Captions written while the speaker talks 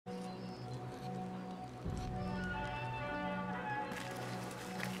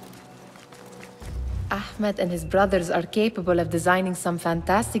Ahmed and his brothers are capable of designing some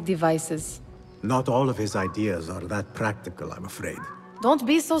fantastic devices. Not all of his ideas are that practical, I'm afraid. Don't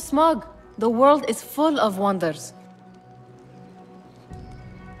be so smug. The world is full of wonders.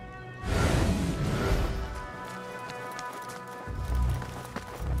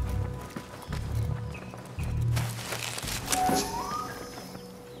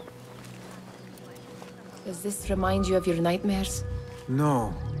 Does this remind you of your nightmares?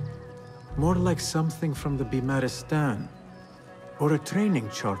 No. More like something from the Bimaristan. Or a training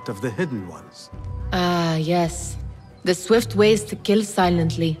chart of the Hidden Ones. Ah, yes. The swift ways to kill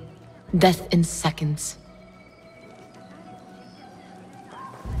silently. Death in seconds.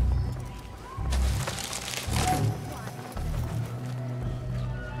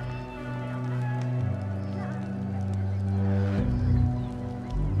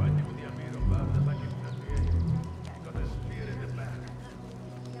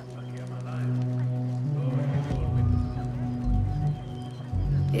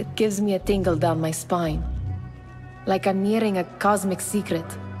 It gives me a tingle down my spine. Like I'm nearing a cosmic secret.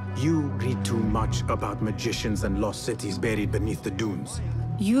 You read too much about magicians and lost cities buried beneath the dunes.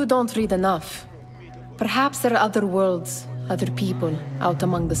 You don't read enough. Perhaps there are other worlds, other people, out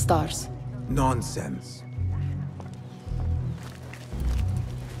among the stars. Nonsense.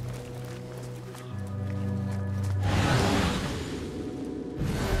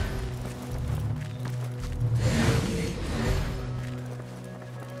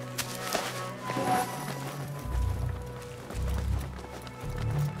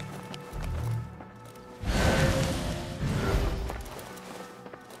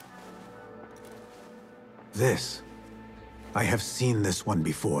 This. I have seen this one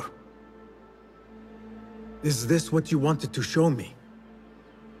before. Is this what you wanted to show me?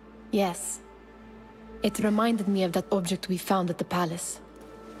 Yes. It reminded me of that object we found at the palace.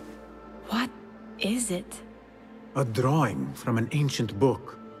 What is it? A drawing from an ancient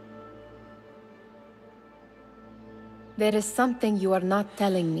book. There is something you are not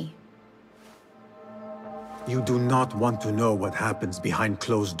telling me. You do not want to know what happens behind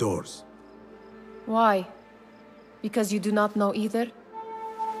closed doors. Why? Because you do not know either?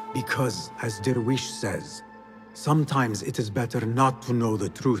 Because, as Derwish says, sometimes it is better not to know the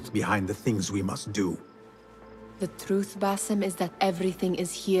truth behind the things we must do. The truth, Basim, is that everything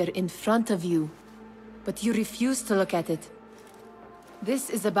is here in front of you. But you refuse to look at it. This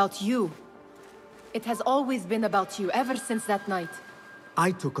is about you. It has always been about you, ever since that night.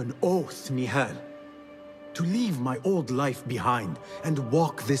 I took an oath, Nihal, to leave my old life behind and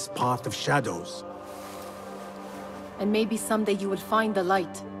walk this path of shadows. And maybe someday you will find the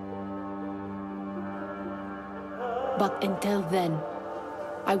light. But until then,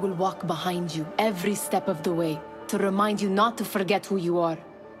 I will walk behind you every step of the way to remind you not to forget who you are.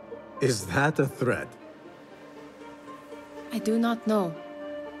 Is that a threat? I do not know.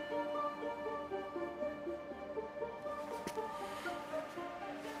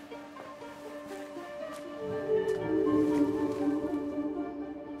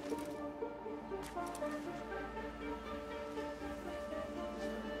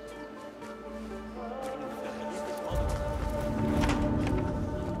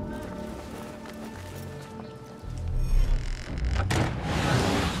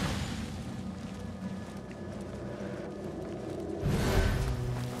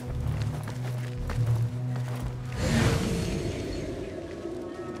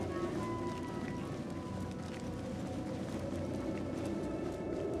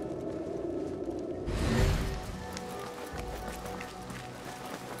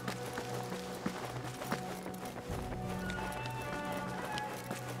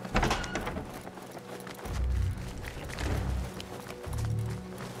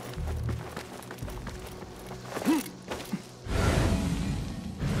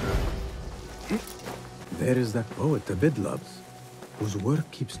 There is that poet Abid loves, whose work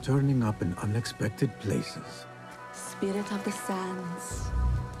keeps turning up in unexpected places. Spirit of the sands,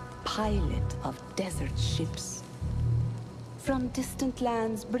 pilot of desert ships. From distant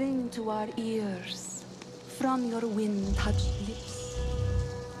lands bring to our ears, from your wind-touched lips,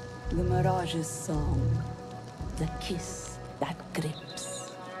 the Mirage's song, the kiss that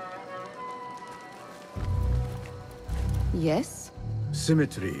grips. Yes?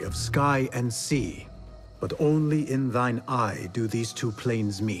 Symmetry of sky and sea, but only in thine eye do these two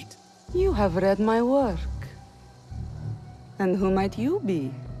planes meet. You have read my work. And who might you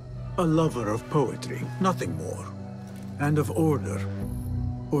be? A lover of poetry, nothing more. And of order.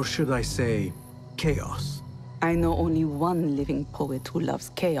 Or should I say, chaos. I know only one living poet who loves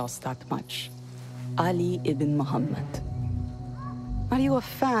chaos that much. Ali ibn Muhammad. Are you a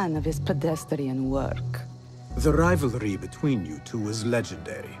fan of his pedestrian work? The rivalry between you two is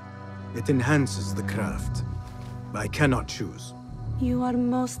legendary. It enhances the craft. I cannot choose. You are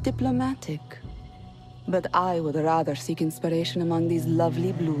most diplomatic. But I would rather seek inspiration among these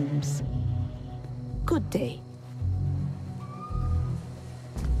lovely blooms. Good day.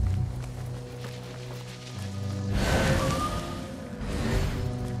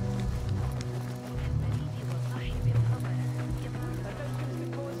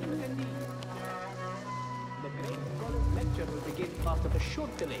 After a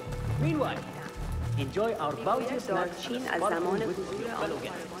short delay. Meanwhile, enjoy our bounteous snacks and sparkling with your fellow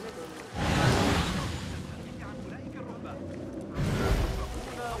guests.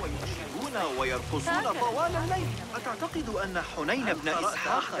 ويرقصون طوال الليل. أتعتقد أن حنين بن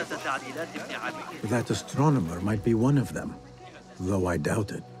إسحاق أحدث تعديلات ابن عبيد؟ That astronomer might be one of them, though I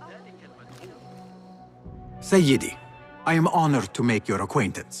doubt it. Sayyidi, I am honored to make your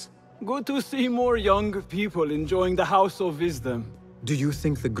acquaintance. Good to see more young people enjoying the House of Wisdom. Do you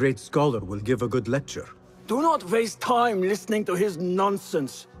think the great scholar will give a good lecture? Do not waste time listening to his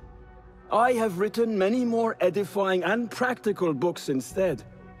nonsense. I have written many more edifying and practical books instead.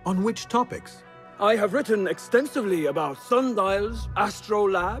 On which topics? I have written extensively about sundials,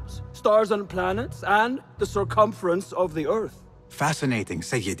 astrolabes, stars and planets, and the circumference of the Earth. Fascinating,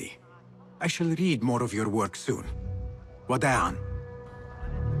 Sayyidi. I shall read more of your work soon. Wada'an.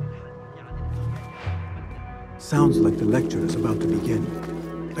 Sounds like the lecture is about to begin.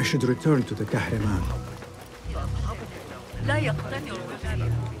 I should return to the Kahraman.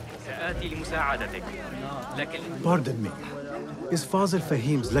 Pardon me. Is Fazil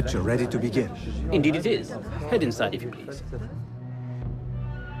Fahim's lecture ready to begin? Indeed it is. Head inside if you please.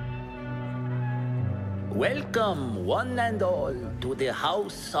 Welcome, one and all, to the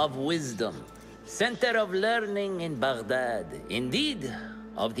House of Wisdom, center of learning in Baghdad, indeed,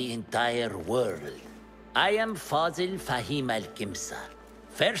 of the entire world. I am Fazil Fahim al-Kimsa,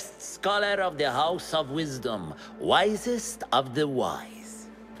 first scholar of the House of Wisdom, wisest of the wise.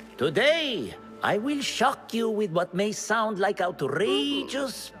 Today, I will shock you with what may sound like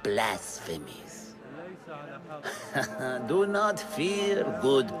outrageous blasphemies. Do not fear,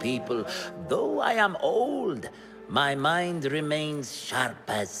 good people. Though I am old, my mind remains sharp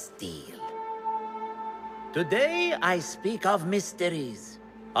as steel. Today, I speak of mysteries,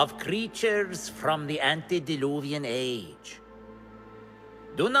 of creatures from the antediluvian age.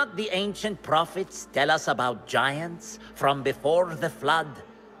 Do not the ancient prophets tell us about giants from before the flood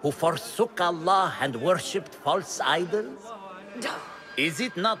who forsook Allah and worshipped false idols? Is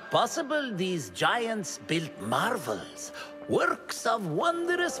it not possible these giants built marvels, works of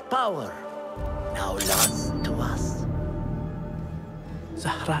wondrous power, now lost to us?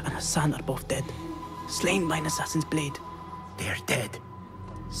 Zahra and Hassan are both dead, slain by an assassin's blade. They're dead.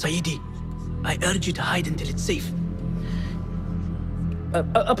 Sayyidi, I urge you to hide until it's safe.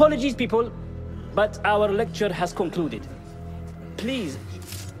 Apologies, people, but our lecture has concluded. Please,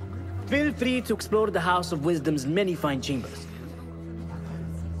 feel free to explore the House of Wisdom's many fine chambers.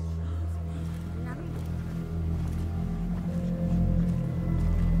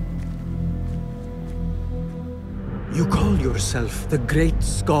 You call yourself the great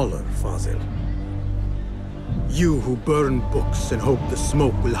scholar, Fazil. You who burn books and hope the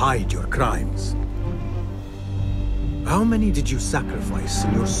smoke will hide your crimes. How many did you sacrifice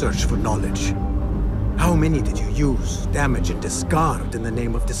in your search for knowledge? How many did you use, damage, and discard in the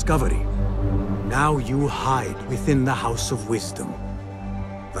name of discovery? Now you hide within the House of Wisdom.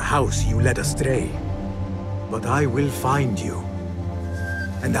 The house you led astray. But I will find you.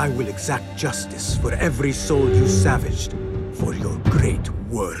 And I will exact justice for every soul you savaged for your great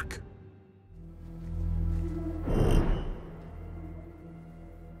work.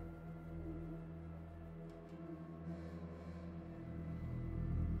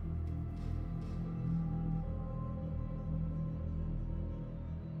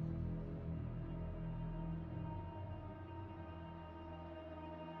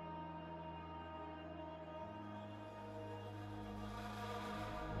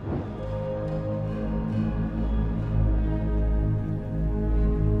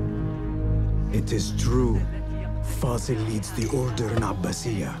 It is true. Fazil leads the order in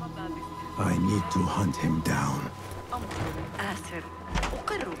Abbasiyah. I need to hunt him down.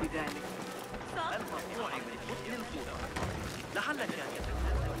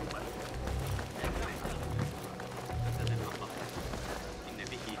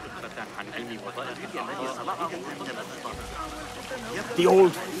 The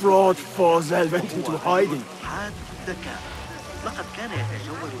old fraud Fazil went into hiding. لقد كان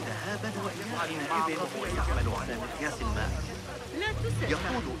يتجول ذهابا وإيابا ويعمل على مقياس ما.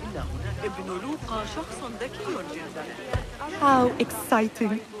 يقول إن هناك ابن لوقا شخص ذكي جدا. How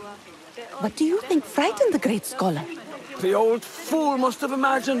exciting. But do you think frightened the great scholar? The old fool must have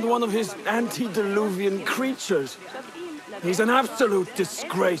imagined one of his antediluvian creatures. He's an absolute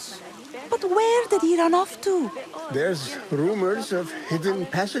disgrace. But where did he run off to? There's rumors of hidden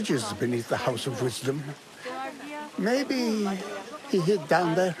passages beneath the House of Wisdom. Maybe he hid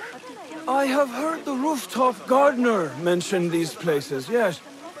down there. I have heard the rooftop gardener mention these places, yes.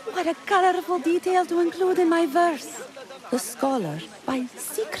 What a colorful detail to include in my verse. The scholar by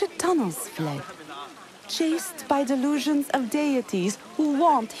secret tunnels fled, chased by delusions of deities who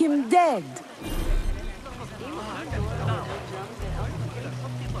want him dead.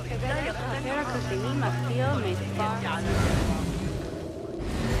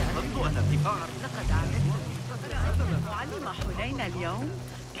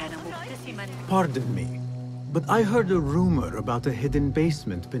 Pardon me, but I heard a rumor about a hidden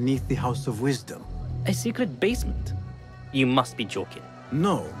basement beneath the House of Wisdom. A secret basement? You must be joking.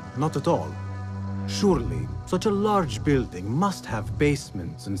 No, not at all. Surely, such a large building must have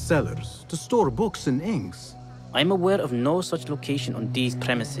basements and cellars to store books and inks. I'm aware of no such location on these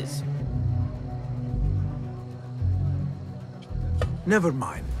premises. Never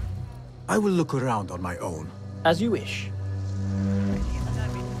mind. I will look around on my own. As you wish.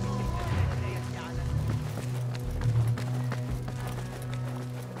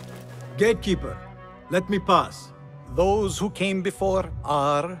 Gatekeeper, let me pass. Those who came before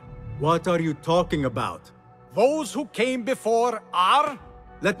are... What are you talking about? Those who came before are...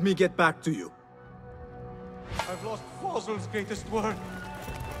 Let me get back to you. I've lost Fazil's greatest work.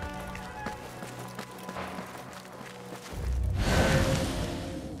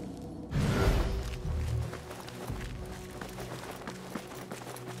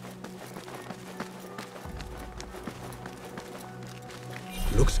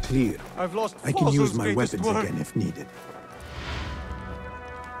 Looks clear. I've lost I can use Fazil's my greatest weapons work. again if needed.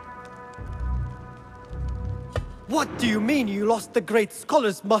 What do you mean you lost the great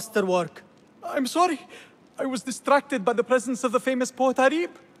scholar's masterwork? I'm sorry. I was distracted by the presence of the famous poet Arib.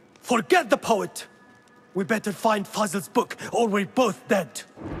 Forget the poet! We better find Fazil's book, or we're both dead.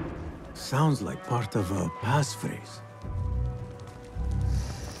 Sounds like part of a passphrase.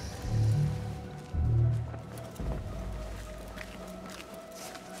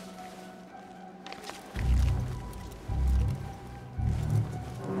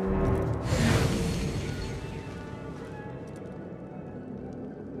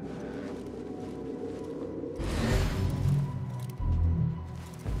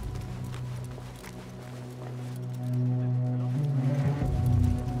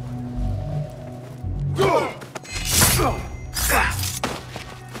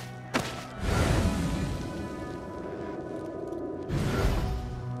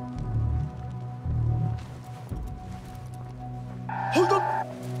 Hold on!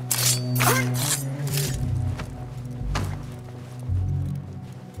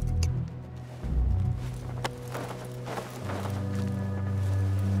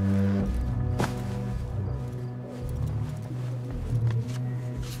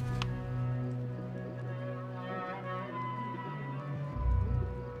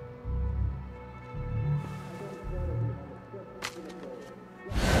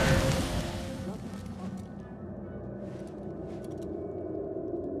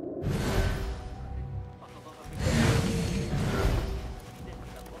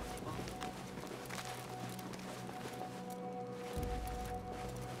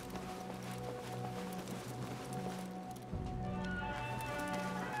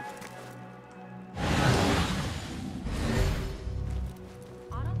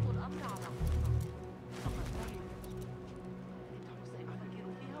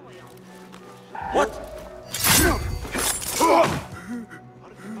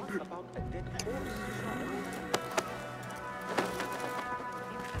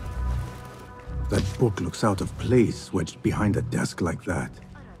 That book looks out of place wedged behind a desk like that.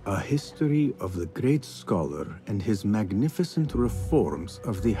 A history of the great scholar and his magnificent reforms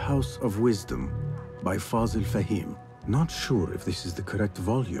of the House of Wisdom by Fazil Fahim. Not sure if this is the correct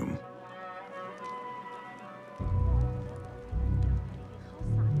volume.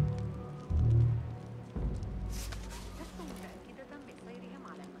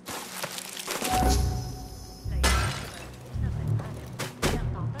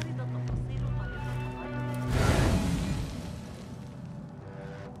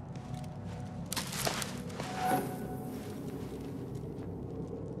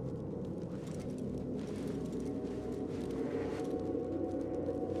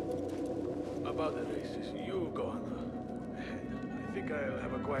 About the races, you go on ahead. think I'll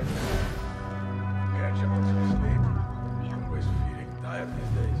have a quiet catch up on some sleep. Always feeling tired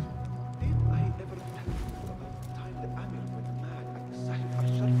these days. Did I ever tell you about the time that Amir went mad at the Sahib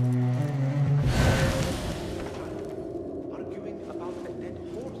al-Sharif? Arguing about a dead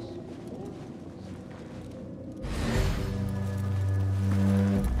horse.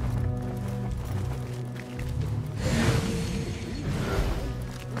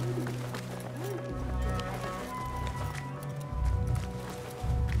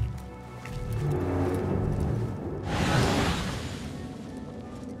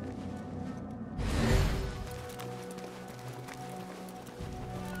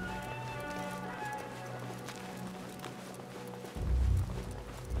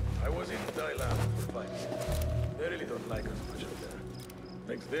 They really don't like us much up there.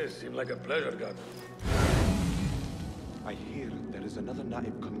 Makes this seem like a pleasure garden. I hear there is another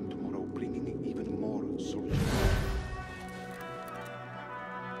Naib coming tomorrow, bringing even more soldiers.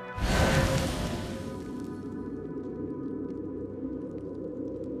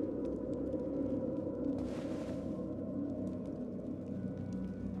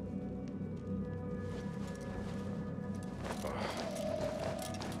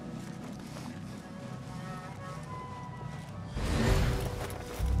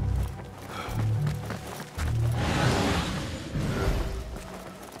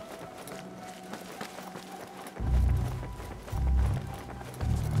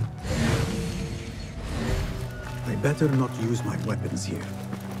 Better not use my weapons here.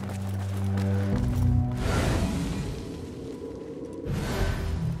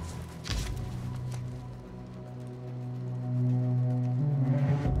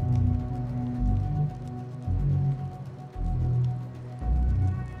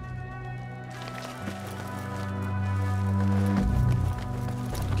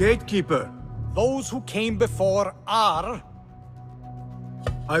 Gatekeeper, Those who came before are...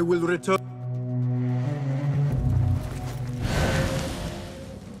 I will return.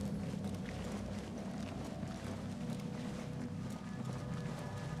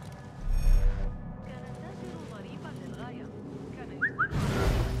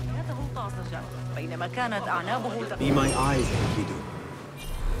 Be my eyes, Enkidu.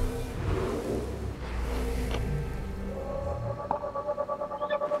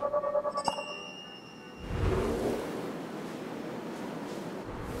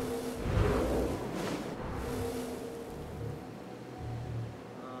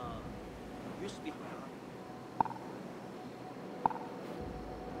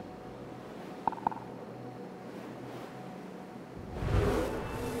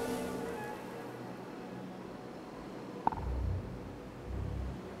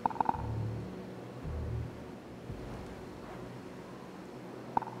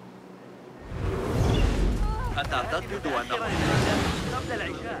 أتعتقد أنه قبل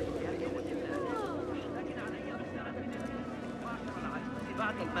العشاء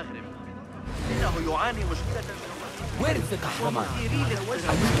بعد المغرب إنه يعاني مشكلة. Where is the Kahraman? I wish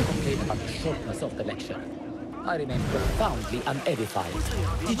to complain about the shortness of the lecture. I remain profoundly unedified.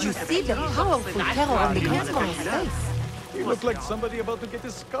 Did you see the powerful terror on the Councilor's face? He looked like somebody about to get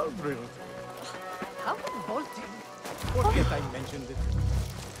his skull drilled. How revolting. Forget I mentioned it.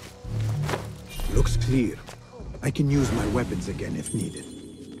 Looks clear. I can use my weapons again if needed.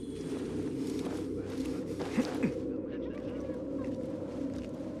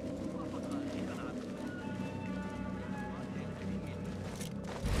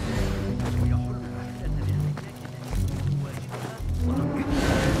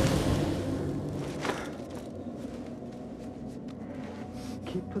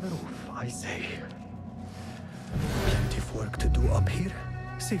 Keep to the roof, I say. Plenty of work to do up here.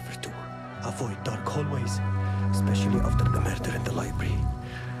 Safer too. Avoid dark hallways, especially after the murder in the library.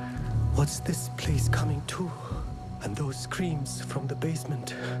 What's this place coming to? And those screams from the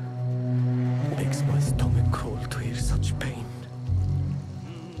basement. Makes my stomach crawl to hear such pain.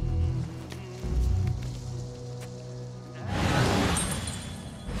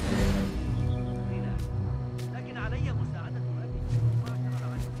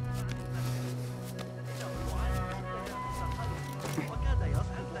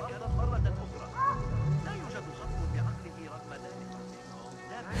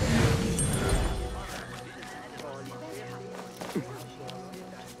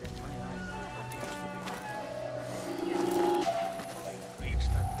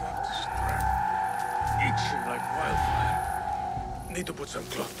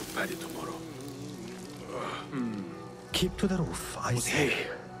 Keep to the roof, I say.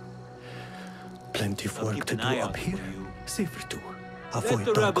 Plenty of work to do up here. Safer too.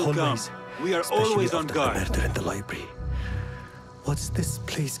 Avoid dark hallways. We are always on guard. Murder in the library. What's this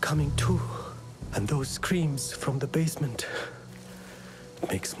place coming to? And those screams from the basement.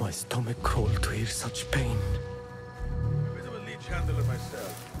 It makes my stomach crawl to hear such pain. A bit of a leech handler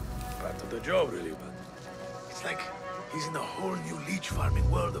myself. Part of the job, really, but it's like he's in a whole new leech farming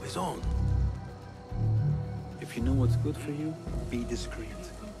world of his own. If you know what's good for you, be discreet.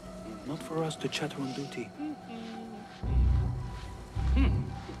 Not for us to chatter on duty.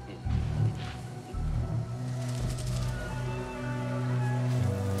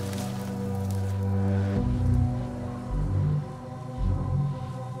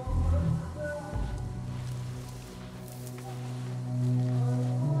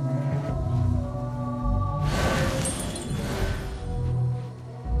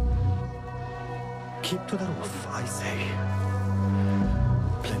 Keep to the roof, I say.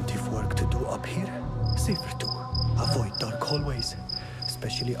 Plenty of work to do up here. Safer too. Avoid dark hallways,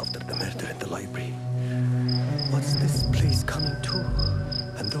 especially after the murder in the library. What's this place coming to?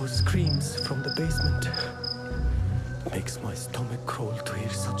 And those screams from the basement. Makes my stomach crawl to hear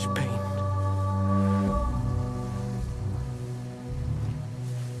such pain.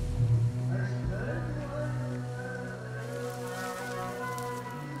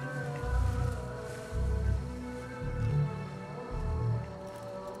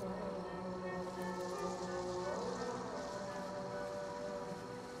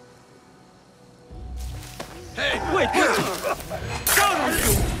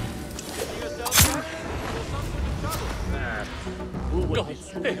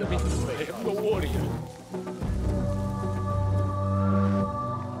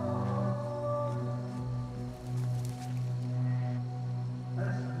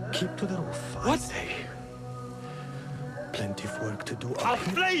 Keep to the roof, I say. Plenty of work to do up here. I'll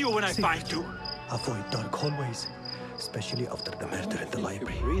flay you when I find you! Avoid dark hallways, especially after the murder in the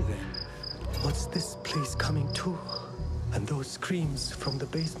library. What's this place coming to? And those screams from the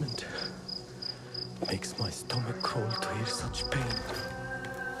basement. Makes my stomach crawl to hear such pain.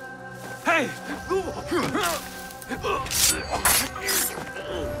 Hey!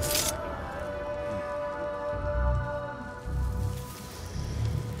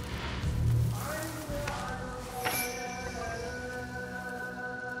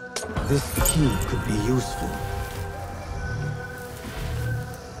 This key could be useful.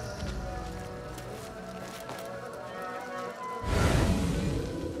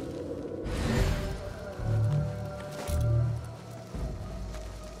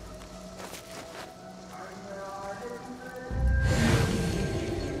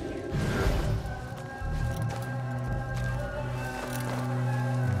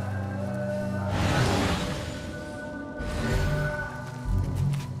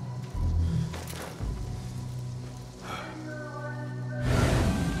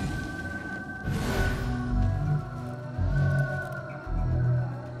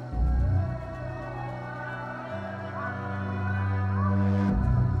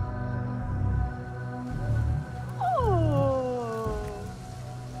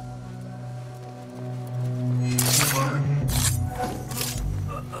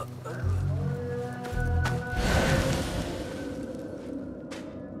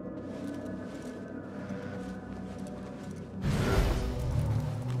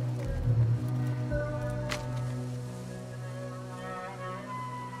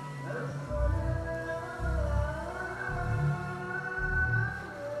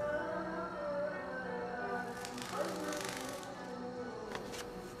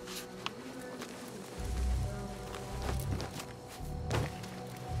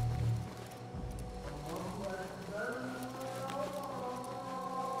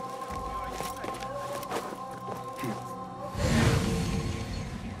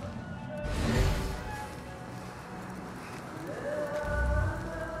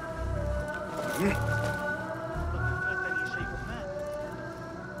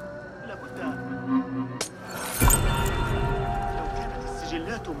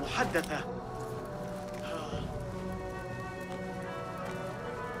 محدثة.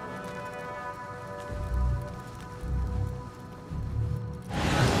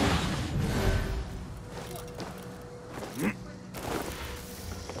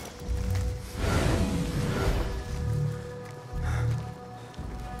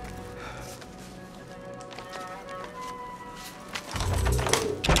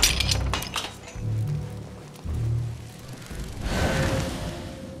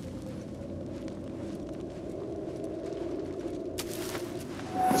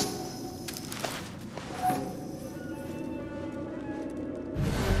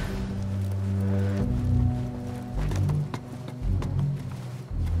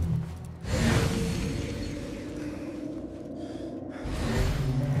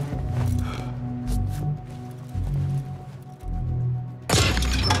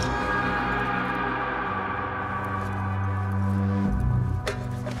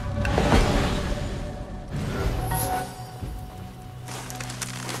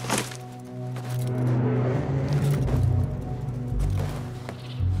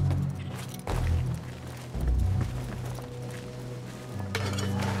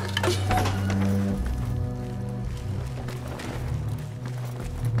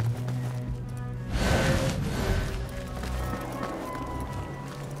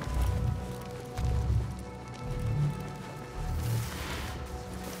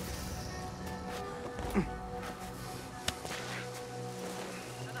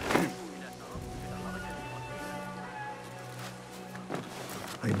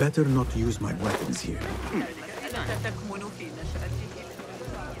 I better not use my weapons here.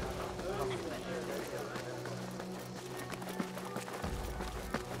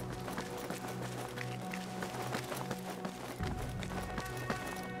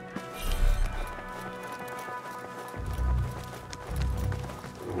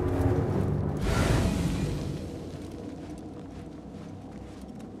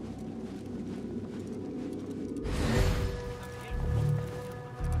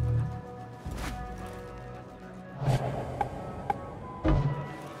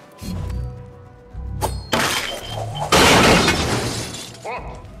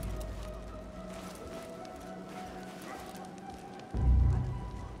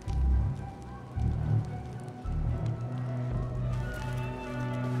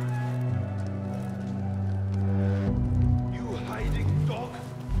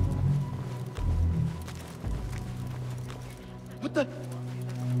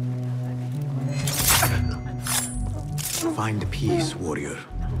 Find peace, warrior.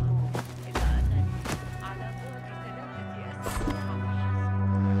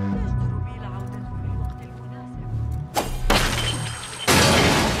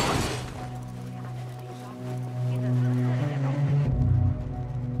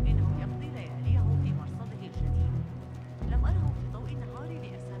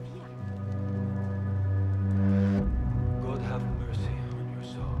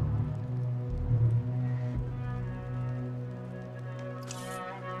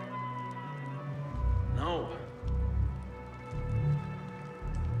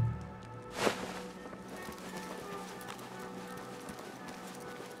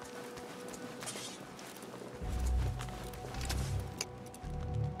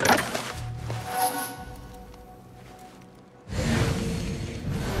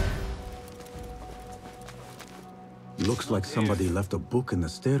 Looks like somebody left a book in the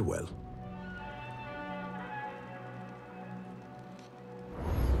stairwell.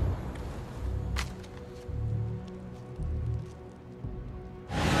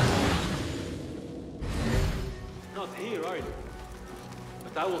 Not here, are you?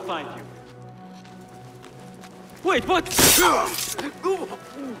 But I will find you. Wait, what?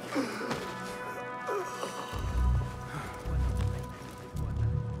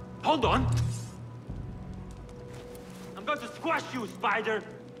 Hold on! I'm going to squash you, spider!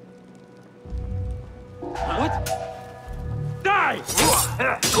 What? Die!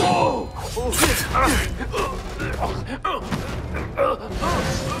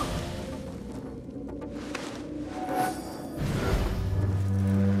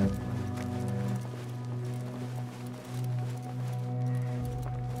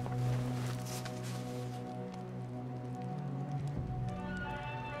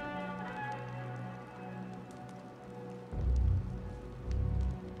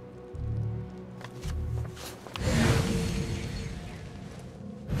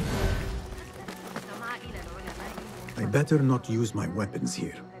 I better not use my weapons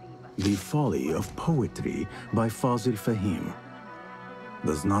here. The Folly of Poetry by Fazil Fahim.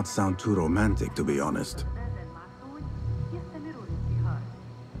 Does not sound too romantic, to be honest.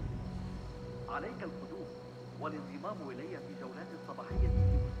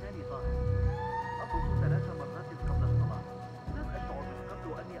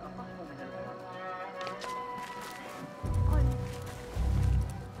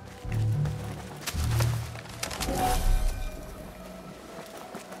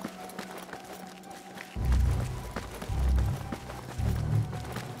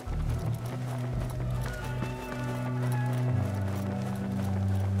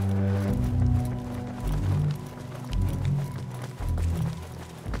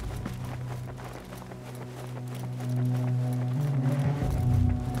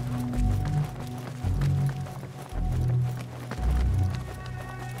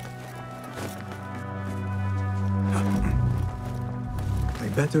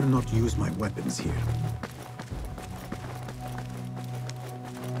 Better not use my weapons here.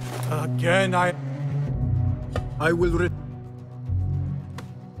 Again, I will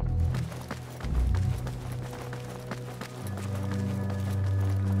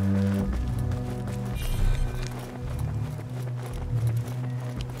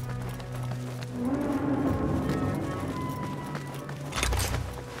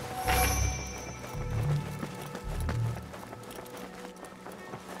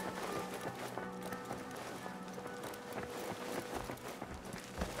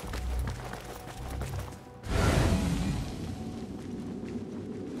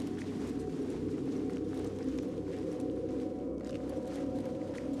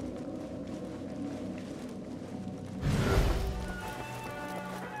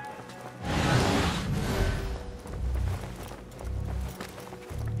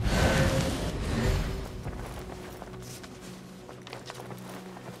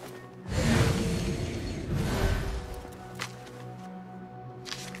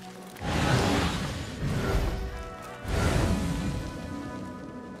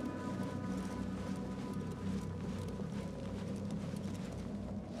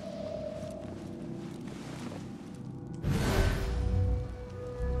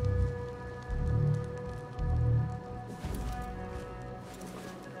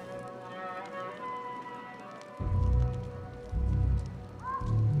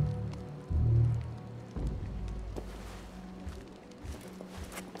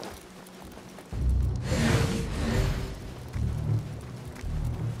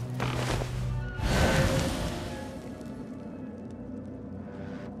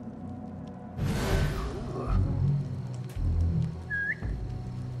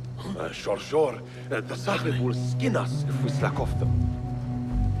Sure. The Sahib will skin us if we slack off them.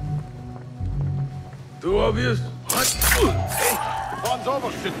 Too obvious? Hey, one's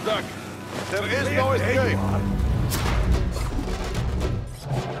over, shit duck. There is no escape.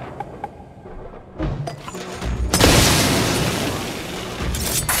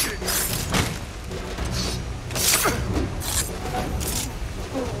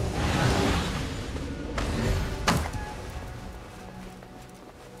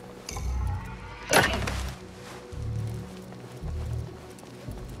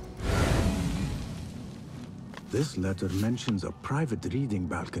 This letter mentions a private reading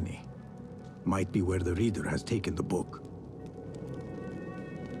balcony. Might be where the reader has taken the book.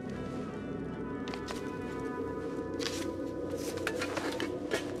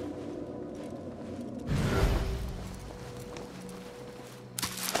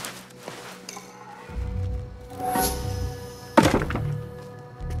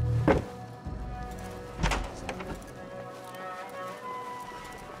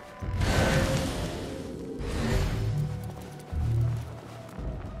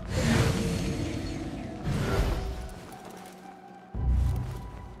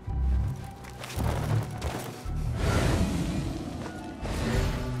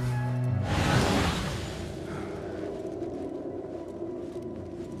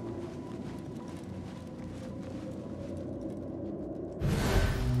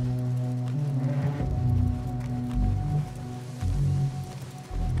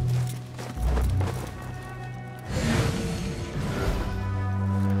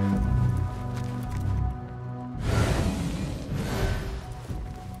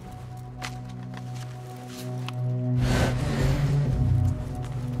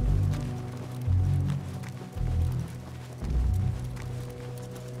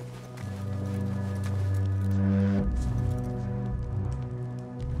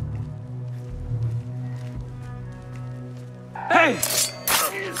 Hey!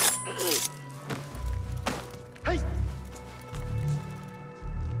 Hey!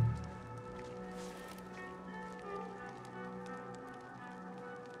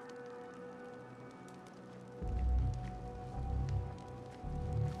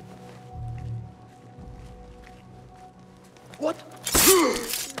 What?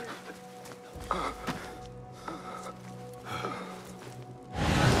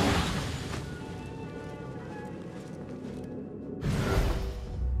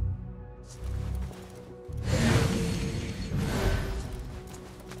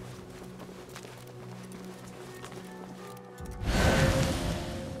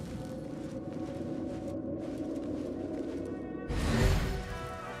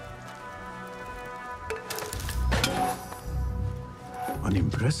 An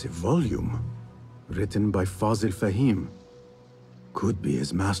impressive volume, written by Fazil Fahim. Could be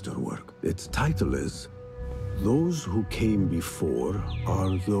his masterwork. Its title is, "Those who came before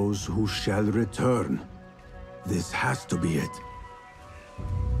are those who shall return." This has to be it.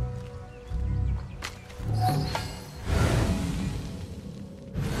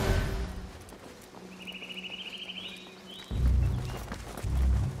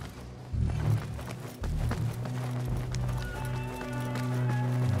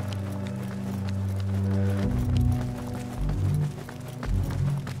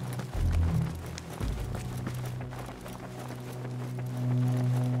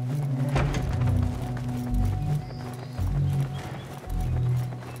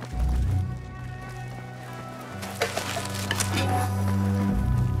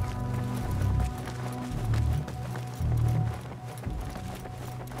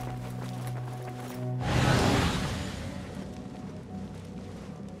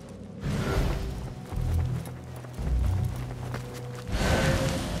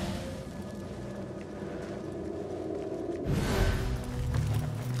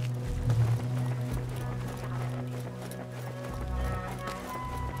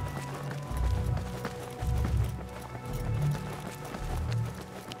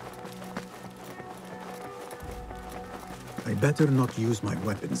 I better not use my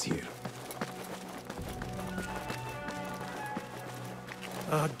weapons here.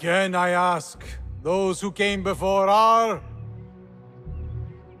 Again I ask, those who came before are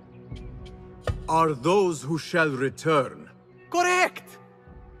those who shall return. correct!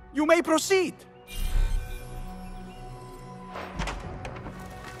 You may proceed.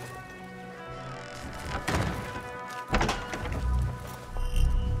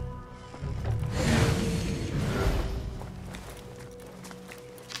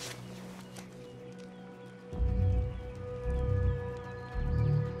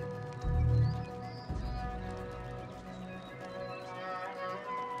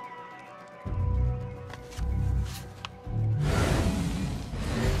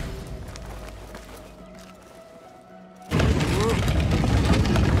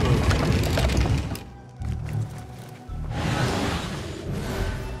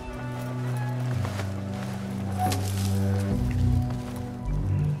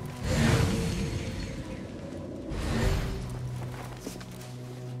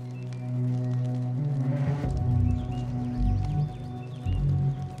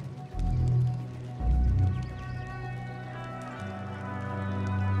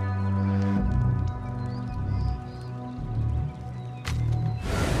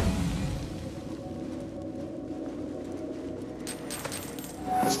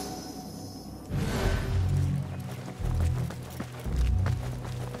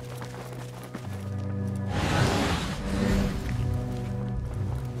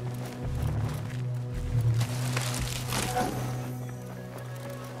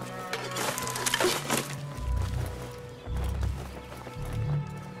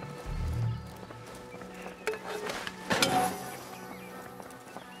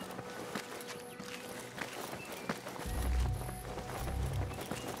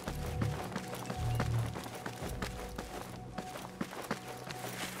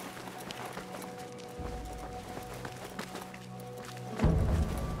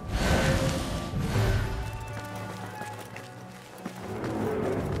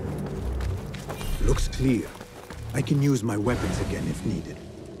 clear. I can use my weapons again if needed.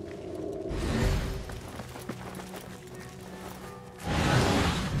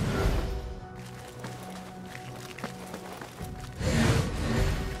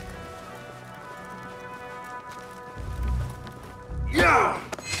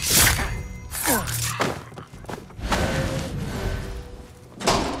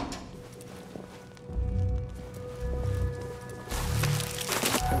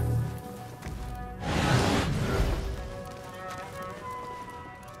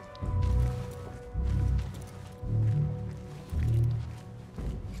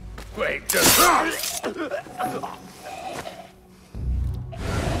 Wait,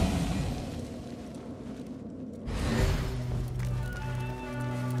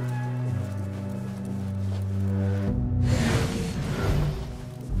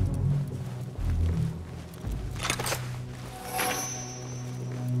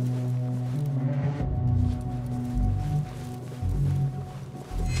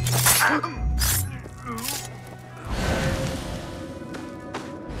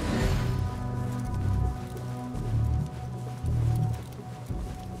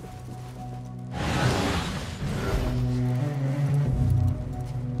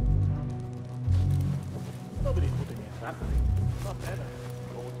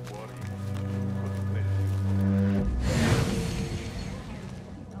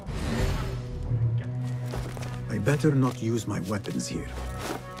 I better not use my weapons here.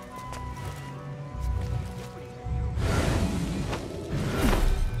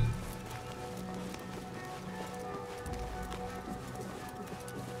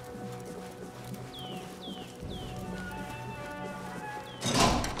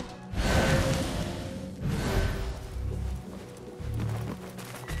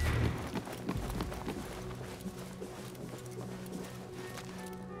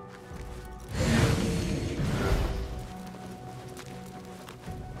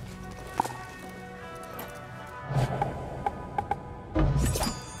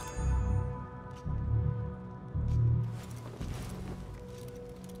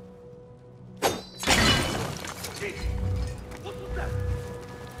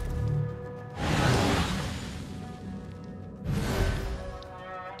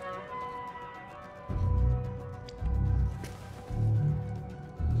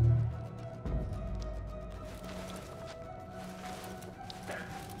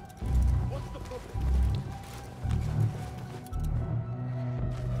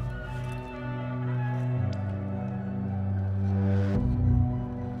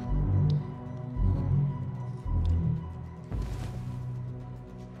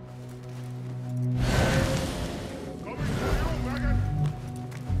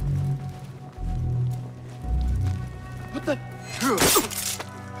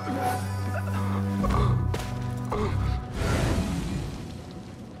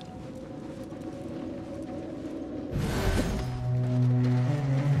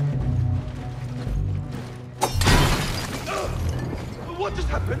 What just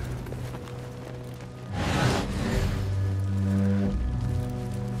happened?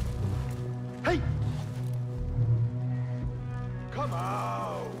 Hey! Come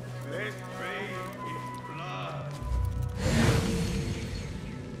out! Let's bathe in blood!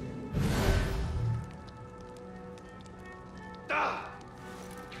 Ah!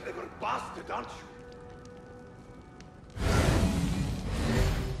 Clever bastard, aren't you?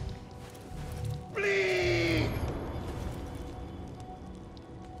 Bleed!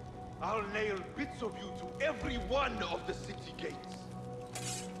 I'll nail bits of you to every one of the city gates.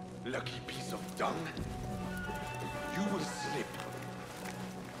 Lucky piece of dung. You will slip.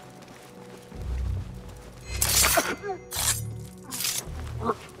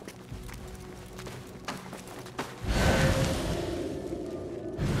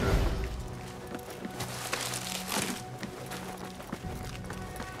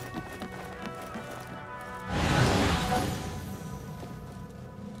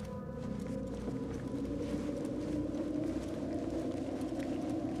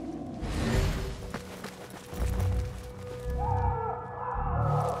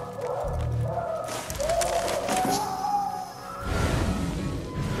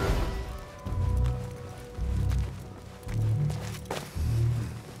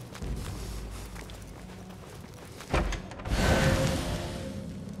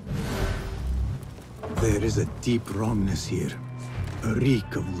 There is a deep wrongness here. A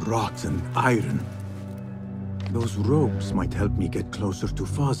reek of rot and iron. Those ropes might help me get closer to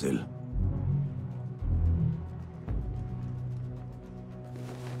Fazil.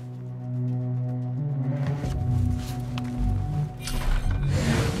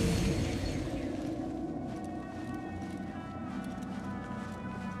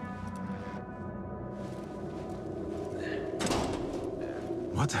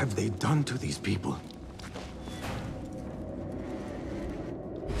 What have they done to these people?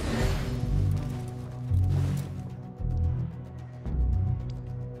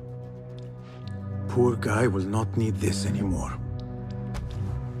 Poor guy will not need this anymore.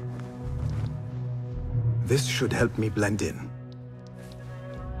 This should help me blend in.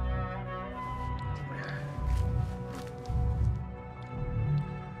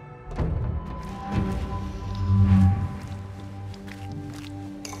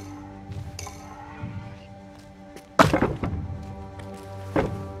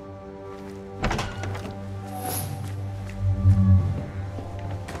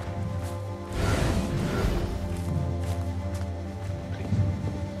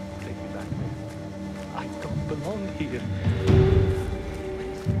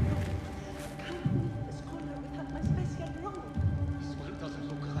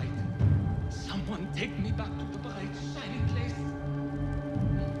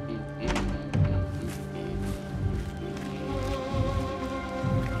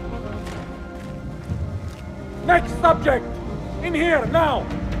 Next subject! In here, now!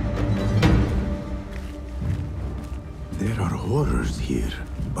 There are horrors here,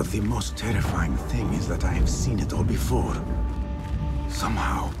 but the most terrifying thing is that I have seen it all before.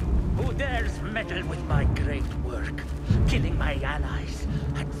 Somehow. Who dares meddle with my great work? Killing my allies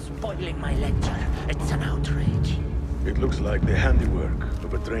and spoiling my lecture. It's an outrage. It looks like the handiwork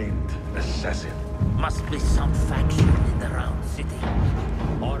of a trained assassin. Must be some faction in the Round City.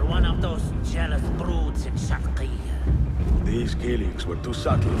 Or one of those jealous broods in Sharqiyya. These killings were too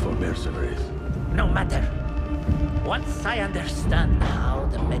subtle for mercenaries. No matter. Once I understand how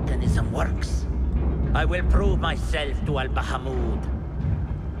the mechanism works, I will prove myself to Al-Bahamud.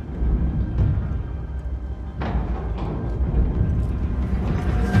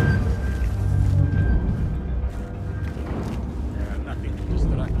 Nothing to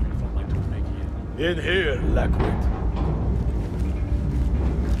distract me from my toothache here. In here, Lackwit.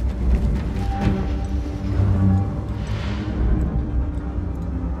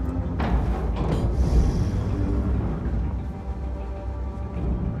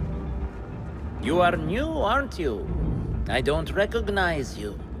 You are new, aren't you? I don't recognize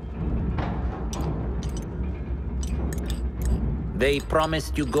you. They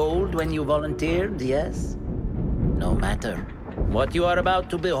promised you gold when you volunteered, yes? No matter. What you are about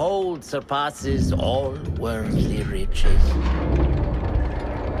to behold surpasses all worldly riches.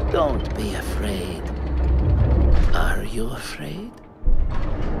 Don't be afraid. Are you afraid?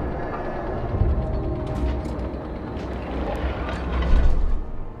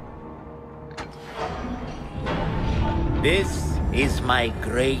 This is my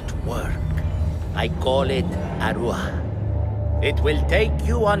great work. I call it Arwah. It will take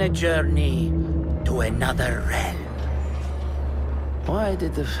you on a journey to another realm. Why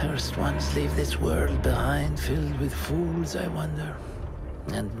did the first ones leave this world behind, filled with fools, I wonder,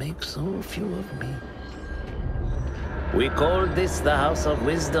 and make so few of me? We called this the House of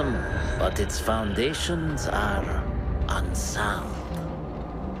Wisdom, but its foundations are unsound.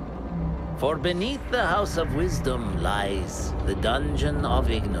 For beneath the House of Wisdom lies the Dungeon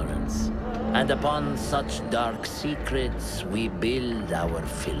of Ignorance, and upon such dark secrets we build our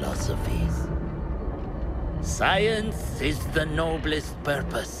philosophies. Science is the noblest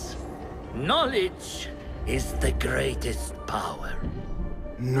purpose. Knowledge is the greatest power.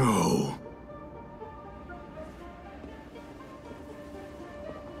 No.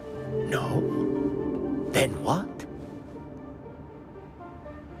 No? Then what?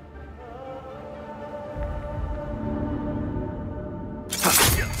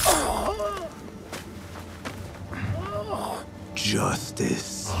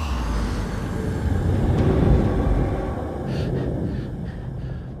 Justice.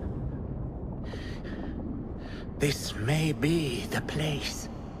 This may be the place.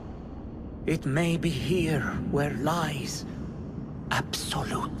 It may be here where lies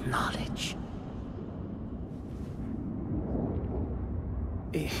absolute knowledge.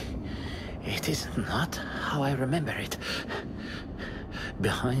 It is not how I remember it.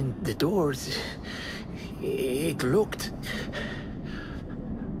 Behind the doors, it looked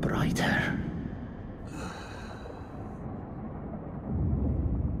brighter.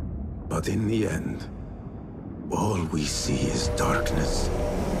 But in the end, all we see is darkness.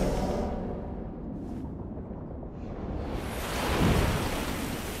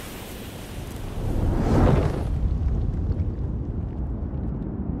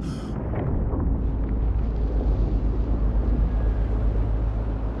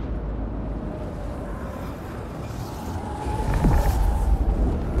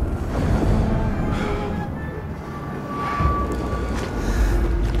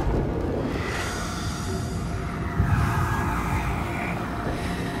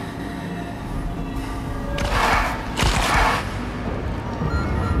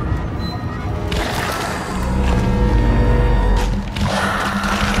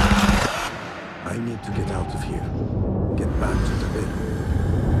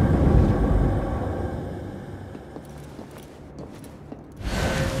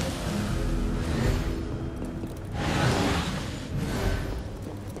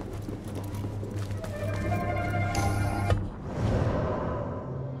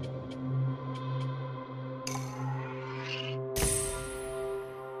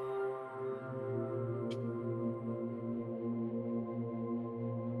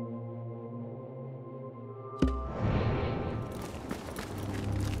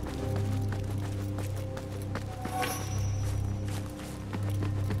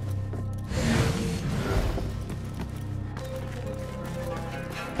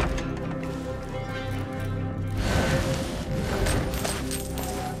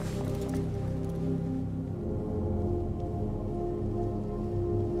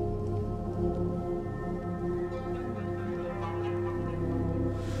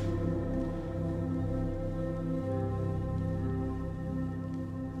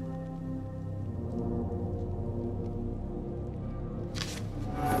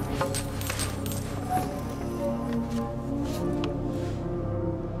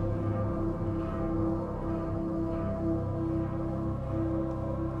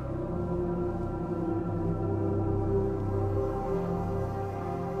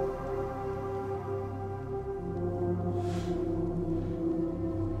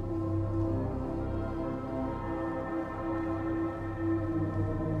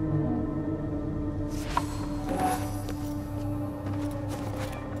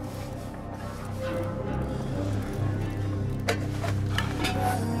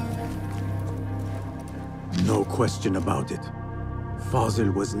 question about it.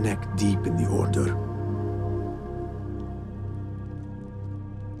 Fazil was neck-deep in the Order.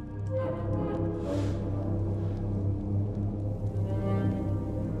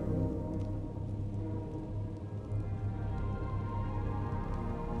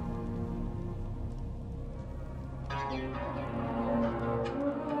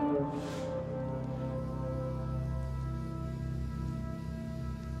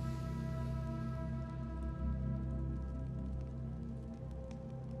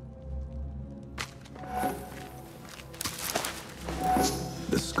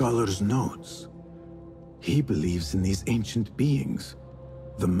 The scholar's notes. He believes in these ancient beings,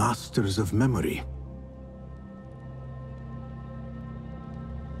 the masters of memory.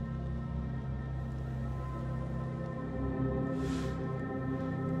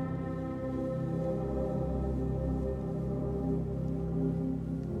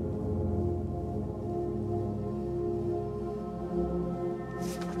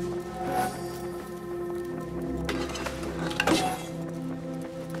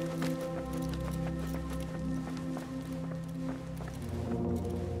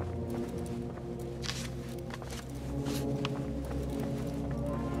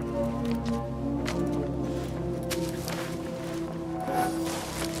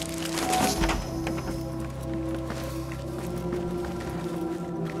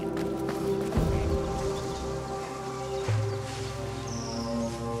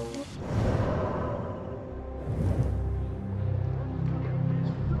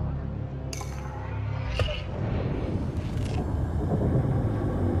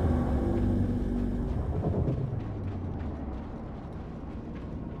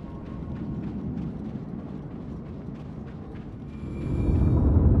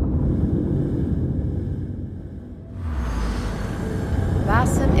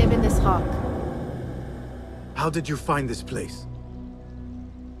 Basim Ibn Ishaq. How did you find this place?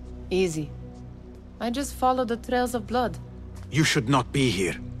 Easy. I just followed the trails of blood. You should not be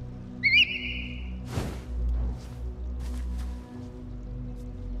here.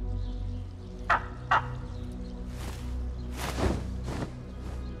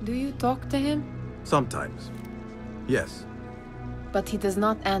 Do you talk to him? Sometimes. Yes. But he does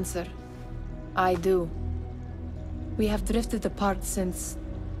not answer. I do. We have drifted apart since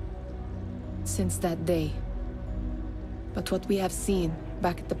that day. But what we have seen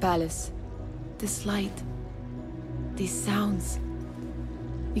back at the palace, this light, these sounds,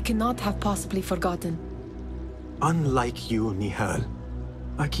 we cannot have possibly forgotten. Unlike you, Nihal,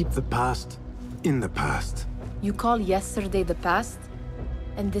 I keep the past in the past. You call yesterday the past?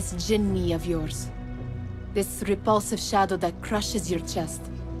 And this jinni of yours, this repulsive shadow that crushes your chest,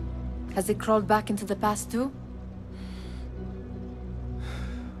 has it crawled back into the past too?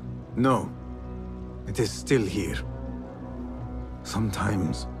 No. It is still here.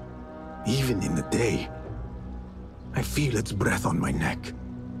 Sometimes, even in the day, I feel its breath on my neck.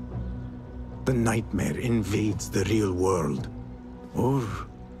 The nightmare invades the real world, or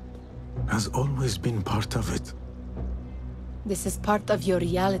has always been part of it. This is part of your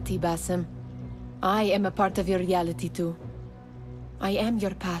reality, Basim. I am a part of your reality too. I am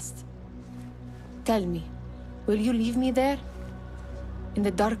your past. Tell me, will you leave me there? In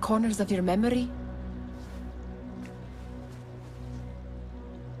the dark corners of your memory?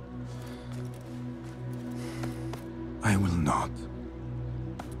 I will not.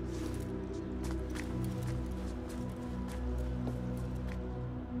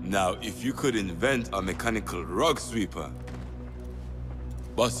 Now, if you could invent a mechanical rug sweeper...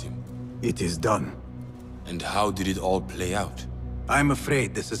 Basim. It is done. And how did it all play out? I'm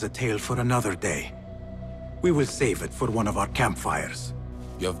afraid this is a tale for another day. We will save it for one of our campfires.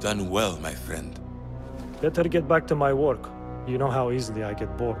 You have done well, my friend. Better get back to my work. You know how easily I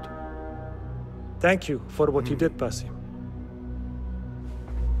get bored. Thank you for what you did, Basim.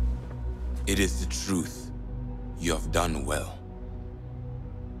 It is the truth. You have done well.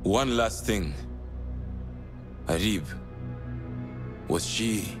 One last thing. Arib, was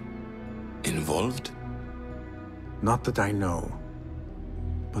she involved? Not that I know.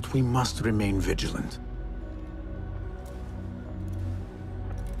 But we must remain vigilant.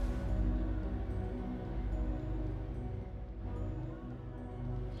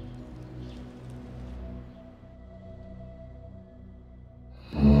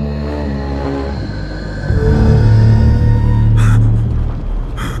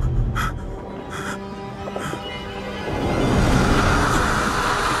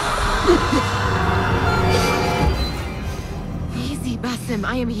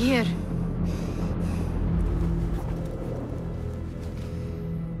 I am here.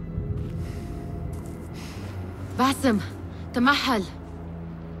 Basim, Tamahal.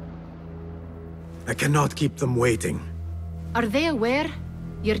 I cannot keep them waiting. Are they aware,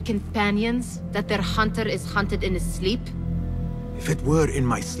 your companions, that their hunter is hunted in his sleep? If it were in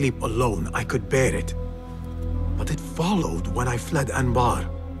my sleep alone, I could bear it. But it followed when I fled Anbar.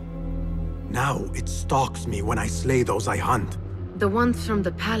 Now it stalks me when I slay those I hunt. The ones from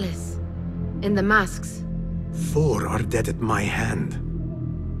the palace, in the masks. 4 are dead at my hand.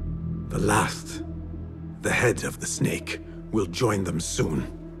 The last, the head of the snake, will join them soon.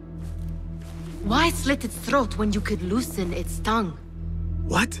 Why slit its throat when you could loosen its tongue?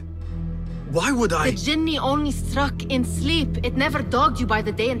 What? Why would I? The Jinni only struck in sleep. It never dogged you by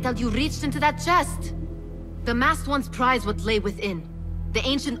the day until you reached into that chest. The masked ones prize what lay within. The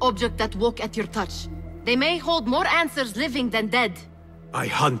ancient object that woke at your touch. They may hold more answers living than dead. I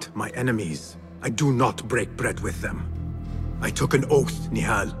hunt my enemies. I do not break bread with them. I took an oath,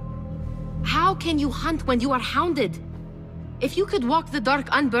 Nihal. How can you hunt when you are hounded? If you could walk the dark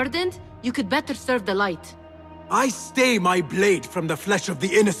unburdened, you could better serve the light. I stay my blade from the flesh of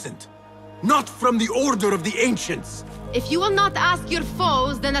the innocent, not from the order of the ancients. If you will not ask your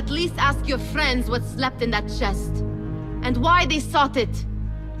foes, then at least ask your friends what slept in that chest. And why they sought it.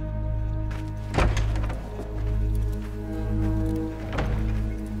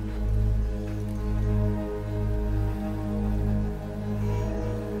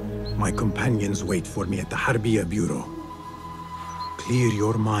 My companions wait for me at the Harbiya Bureau. Clear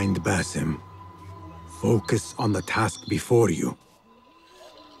your mind, Basim. Focus on the task before you.